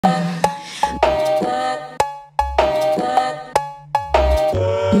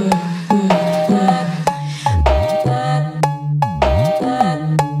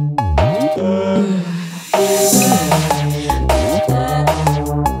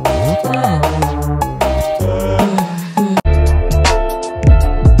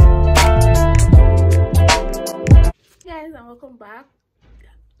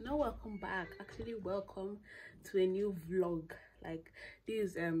to a new vlog. Like,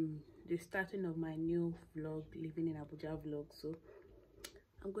 this is the starting of my new vlog, living in Abuja vlog. So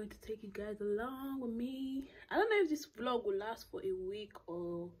I'm going to take you guys along with me. I don't know if this vlog will last for a week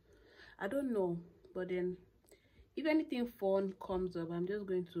or I don't know, but then if anything fun comes up, I'm just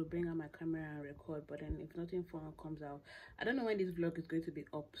going to bring out my camera and record. But then if nothing fun comes out, I don't know when this vlog is going to be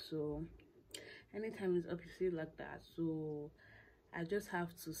up, so anytime it's up you see it like that. So I just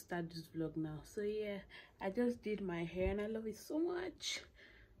have to start this vlog now. So yeah, I just did my hair and I love it so much.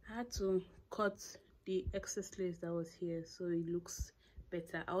 I had to cut the excess lace that was here so it looks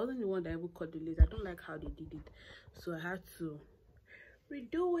better. I wasn't the one that ever cut the lace. I don't like how they did it, so I had to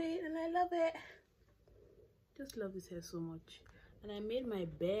redo it and I love it. Just love this hair so much. And I made my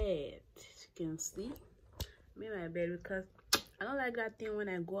bed, as you can see. I made my bed because I don't like that thing when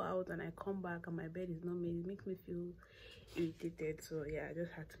I go out and I come back and my bed is not made. It makes me feel irritated. So yeah, I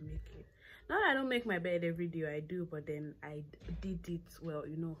just had to make it. Not that I don't make my bed every day, I do, but then I did it well,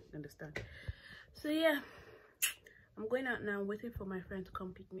 you know, understand. So yeah, I'm going out now, waiting for my friend to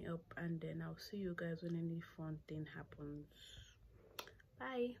come pick me up, and then I'll see you guys when any fun thing happens.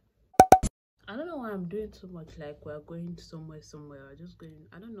 Bye. I don't know why I'm doing too much, like we're going somewhere or just going,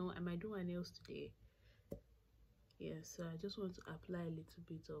 I don't know, I might do my nails today. Yeah, so I just want to apply a little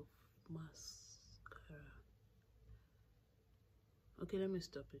bit of mascara. Okay, let me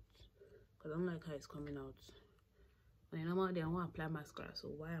stop it because I don't like how it's coming out. When I'm there, I want to apply mascara, so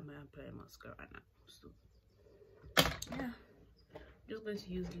why am I applying mascara now? So yeah, I'm just going to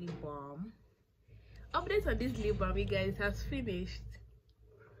use lip balm. Update on this lip balm, you guys, has finished.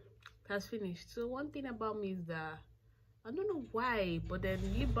 So one thing about me is that I don't know why, but then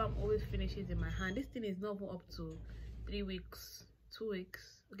lip balm always finishes in my hand. This thing is not even up to 3 weeks, 2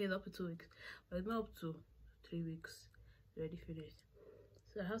 weeks. Okay, it's up to 2 weeks, but it's not up to 3 weeks. It's already finished,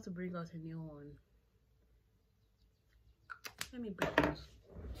 so I have to bring out a new one. Let me break this.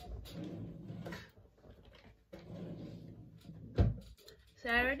 So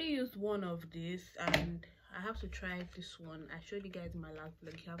I already used one of this and I have to try this one. I showed you guys in my last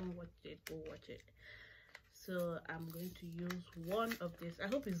vlog. If you haven't watched it, go watch it. So I'm going to use one of this. I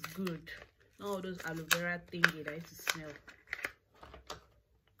hope it's good. Not all those aloe vera thingy that I used to smell.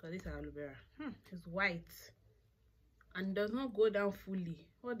 Because this is aloe vera. It's white and does not go down fully.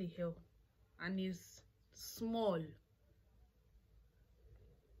 What the hell? And it's small.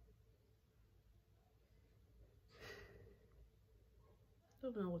 I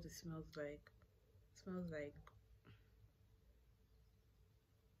don't know what it smells like. It smells like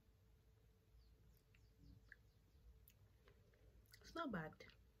it's not bad.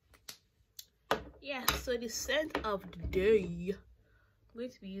 Yeah, so the scent of the day, I'm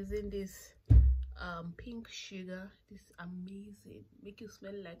going to be using this pink sugar. This is amazing, make you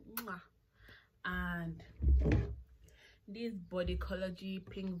smell like mwah. And this Bodycology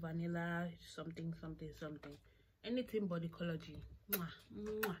pink vanilla something, anything Bodycology, mwah,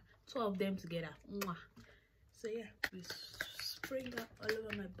 mwah. 2 of them together, mwah. So yeah, we spray that all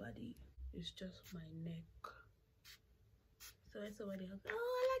over my body. It's just my neck. So when somebody else, oh,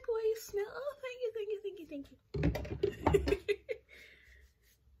 I like the way you smell. Oh, thank you.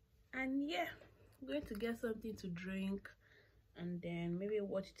 And yeah, I'm going to get something to drink and then maybe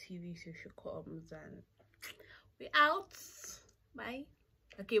watch TV till she comes, and we out. Bye.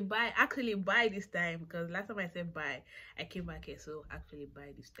 Okay, bye. Actually, bye this time, because last time I said bye, I came back here, so actually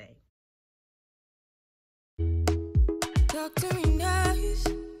bye this time. Talk to me nice,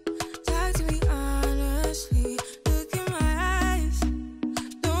 talk to me honestly. Look in my eyes,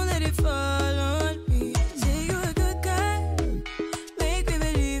 don't let it fall on me. Say you're a good guy, make me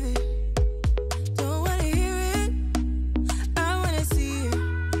believe it. Don't wanna hear it, I wanna see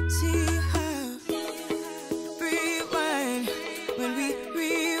it. See how rewind, when we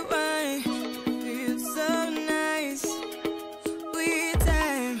rewind, feels so nice with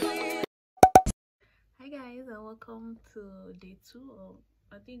time. Hi guys, and welcome to day 2 of,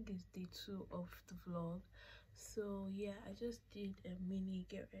 I think it's day 2 of the vlog. So yeah, I just did a mini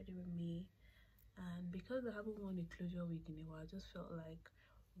get ready with me, and because I haven't worn a closure wig in a while, I just felt like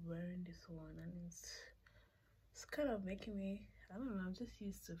wearing this one, and it's kind of making me, I don't know, I'm just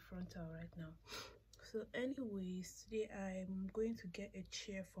used to frontal right now. So anyways, today I'm going to get a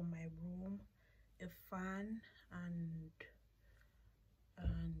chair for my room, a fan, and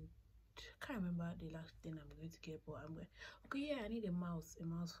I can't remember the last thing I'm going to get, but I'm going, okay, yeah, I need a mouse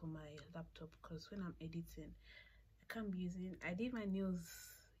for my laptop, because when I'm editing I can't be using, I did my nails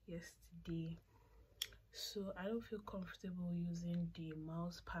yesterday, so I don't feel comfortable using the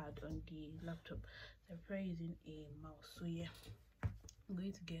mouse pad on the laptop, so I'm probably using a mouse. So yeah, I'm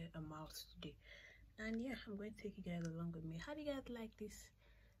going to get a mouse today. And yeah, I'm going to take you guys along with me. How do you guys like this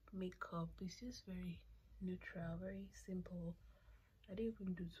makeup? It's just very neutral, very simple. I didn't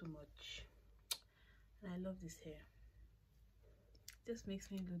even do too much, and I love this hair. It just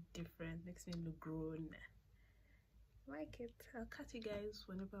makes me look different, makes me look grown. I like it. I'll catch you guys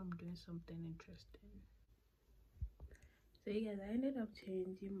whenever I'm doing something interesting. So you guys, I ended up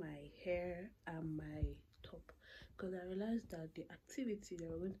changing my hair and my top because I realized that the activity that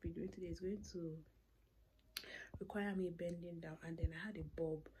we're going to be doing today is going to require me bending down, and then I had a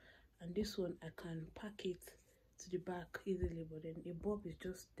bob, and this one I can pack it to the back easily, but then a bob is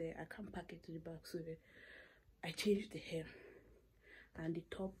just there. I can't pack it to the back, so I changed the hair, and the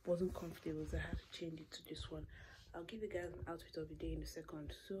top wasn't comfortable, so I had to change it to this one. I'll give you guys an outfit of the day in a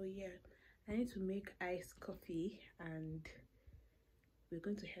second. So yeah, I need to make iced coffee and we're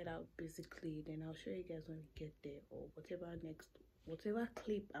going to head out basically. Then I'll show you guys when we get there, or whatever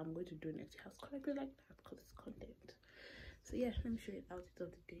clip I'm going to do next. It has collected like that because it's content. So yeah, let me show you the outfit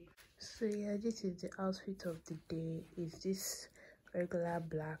of the day. So yeah, this is the outfit of the day. Is this regular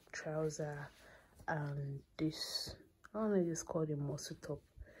black trouser and this, I don't know if it's called a muscle top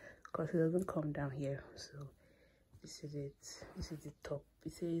because it doesn't come down here. So this is it. This is the top.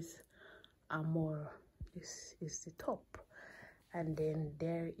 It says Amor. This is the top, and then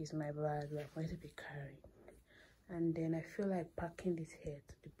there is my bag that I'm going to be carrying. And then I feel like packing this hair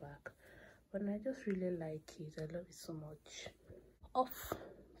to the back, but I just really like it. I love it so much. Off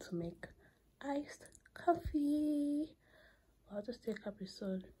to make iced coffee. I'll just take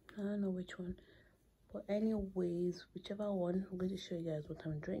episode. I don't know which one, but anyways, whichever one, I'm going to show you guys what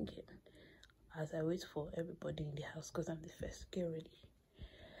I'm drinking as I wait for everybody in the house because I'm the first. Get ready.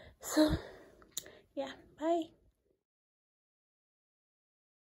 So yeah, bye.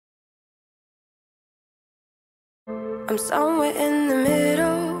 I'm somewhere in the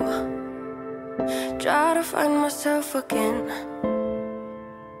middle, try to find myself again,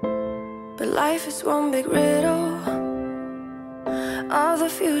 but life is one big riddle of the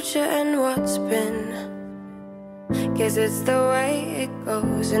future and what's been. Guess it's the way it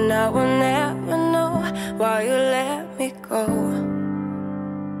goes, and I will never know why you let me go.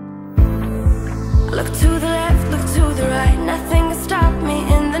 Look to the left, look to the right, nothing can stop me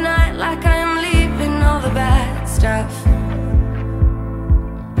in the night, like I am leaving all the bad stuff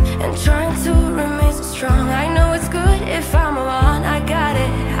and trying to remain so strong. I know it's good if I'm alone. I got it,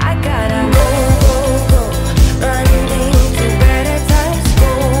 I gotta go, go, go, running to better times.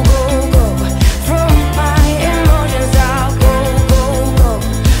 Go, go, go, from my emotions I'll go, go, go,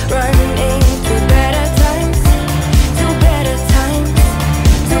 running to better times, to better times,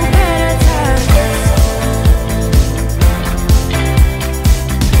 to better times,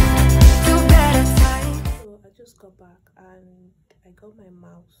 to better times. So I just got back and I got my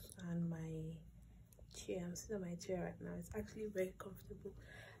mouse and my chair. I'm sitting on my chair right now. It's actually very comfortable.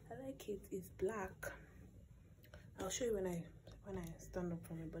 I like it. It's black. I'll show you when I stand up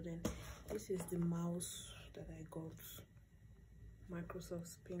from it. But then this is the mouse that I got.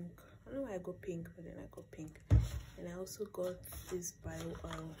 Microsoft's pink. I don't know why I got pink, but then I got pink. And I also got this bio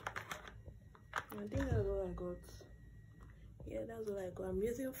oil. I think that's all I got. Yeah, that's all I got. I'm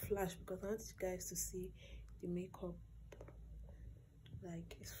using flash because I want you guys to see the makeup,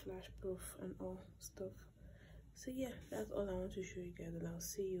 like it's flash proof and all stuff. So yeah, that's all I want to show you guys, and I'll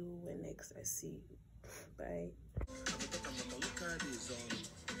see you when next I see you. Bye.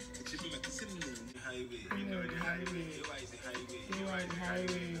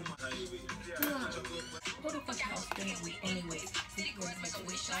 What the fuck house thing anyway? City girls make a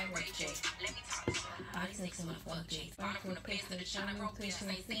wish I work J. Let me talk. I take some fuck J. I'm from the place that shine rotation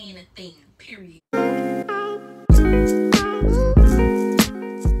ain't saying a thing. Period.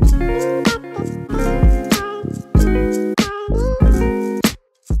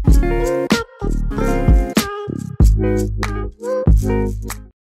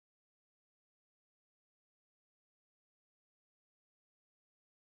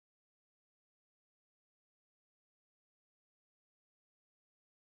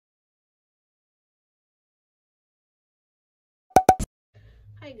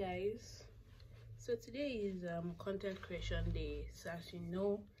 Hi guys, so today is content creation day. So as you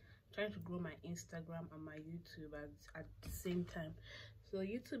know, I'm trying to grow my Instagram and my YouTube at the same time. So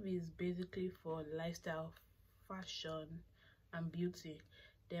YouTube is basically for lifestyle, fashion and beauty.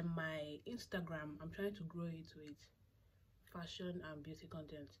 Then my Instagram, I'm trying to grow it with fashion and beauty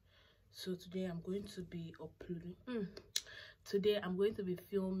content. So today I'm going to be uploading today I'm going to be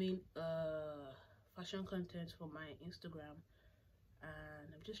filming fashion content for my Instagram,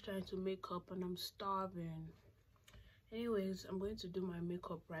 and I'm just trying to make up and I'm starving. Anyways, I'm going to do my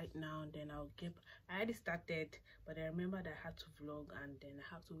makeup right now, and then I already started, but I remembered I had to vlog and then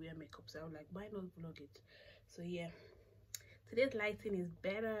I have to wear makeup, so I was like, why not vlog it? So yeah, today's lighting is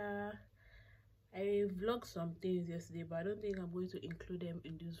better. I vlogged some things yesterday, but I don't think I'm going to include them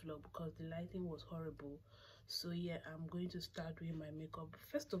in this vlog because the lighting was horrible. So yeah, I'm going to start doing my makeup.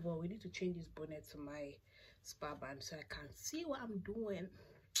 First of all, we need to change this bonnet to my spa band so I can see what I'm doing.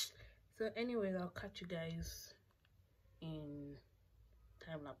 So anyways, I'll catch you guys in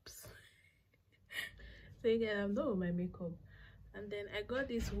time lapse. So again, I'm done with my makeup, and then I got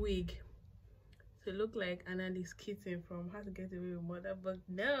this wig to look like Annalise Kitten from How to Get Away with Murder, but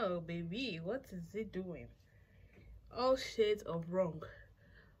no, baby, what is it doing? All shades of wrong.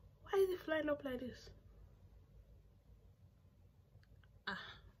 Why is it flying up like this?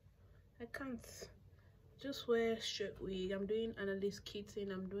 I can't. Just wear straight wig. I'm doing Annalise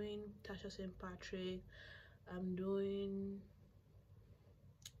Kitten, I'm doing Tasha St. Patrick, I'm doing,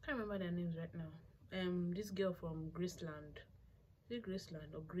 can't remember their names right now. This girl from Graceland. Is it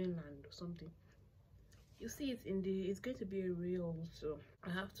Graceland or Greenland or something? You see it in the, it's going to be a reel, so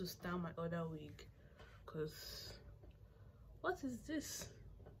I have to style my other wig because what is this?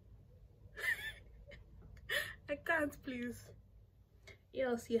 I can't, please.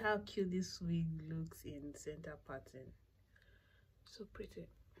 You'll see how cute this wig looks in center pattern. So pretty.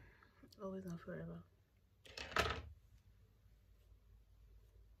 Always and forever. I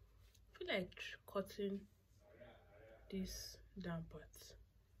feel like cutting this down part.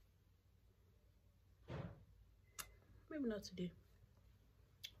 Maybe not today,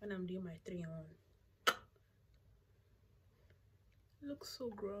 when I'm doing my 3-in-1. Looks so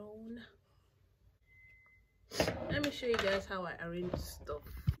grown. Let me show you guys how I arrange stuff.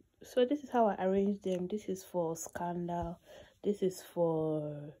 So this is how I arrange them. This is for Scandal, this is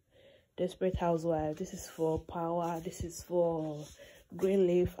for Desperate Housewives, this is for Power, this is for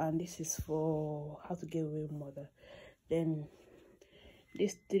Greenleaf, and this is for How to Get Away with Murder. Then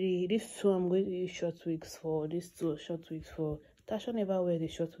these two I'm going to use short wigs for. These two are short wigs for. Tasha never wears a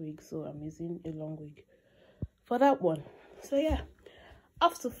short wig, so I'm using a long wig for that one. So yeah,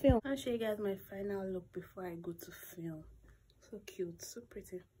 off to film. I'll show you guys my final look before I go to film. So cute, so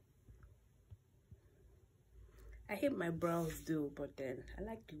pretty. I hate my brows though, but then I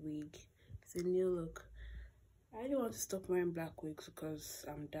like the wig. It's a new look. I really want to stop wearing black wigs because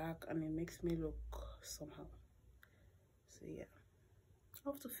I'm dark and it makes me look somehow. So yeah,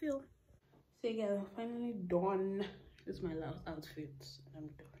 off to film. So yeah, I'm finally done. This is my last outfit. I'm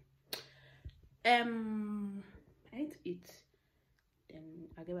done. I need to eat. Then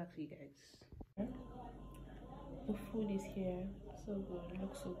I'll get back to you guys. The food is here. So good. It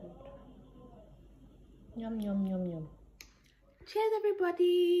looks so good. Yum yum yum yum. Cheers,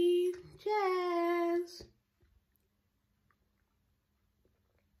 everybody. Cheers.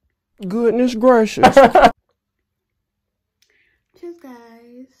 Goodness gracious. Cheers,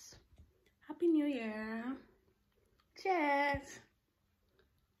 guys. Happy New Year. Cheers.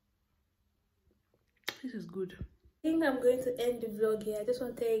 This is good. I think I'm going to end the vlog here. I just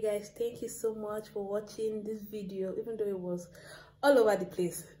want to tell you guys thank you so much for watching this video, even though it was all over the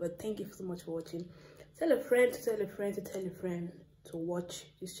place, but thank you so much for watching. Tell a friend to tell a friend to tell a friend to watch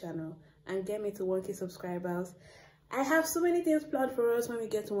this channel and get me to 1K subscribers. I have so many things planned for us when we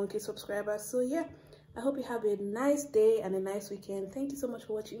get to 1K subscribers. So yeah, I hope you have a nice day and a nice weekend. Thank you so much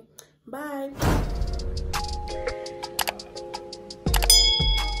for watching. Bye.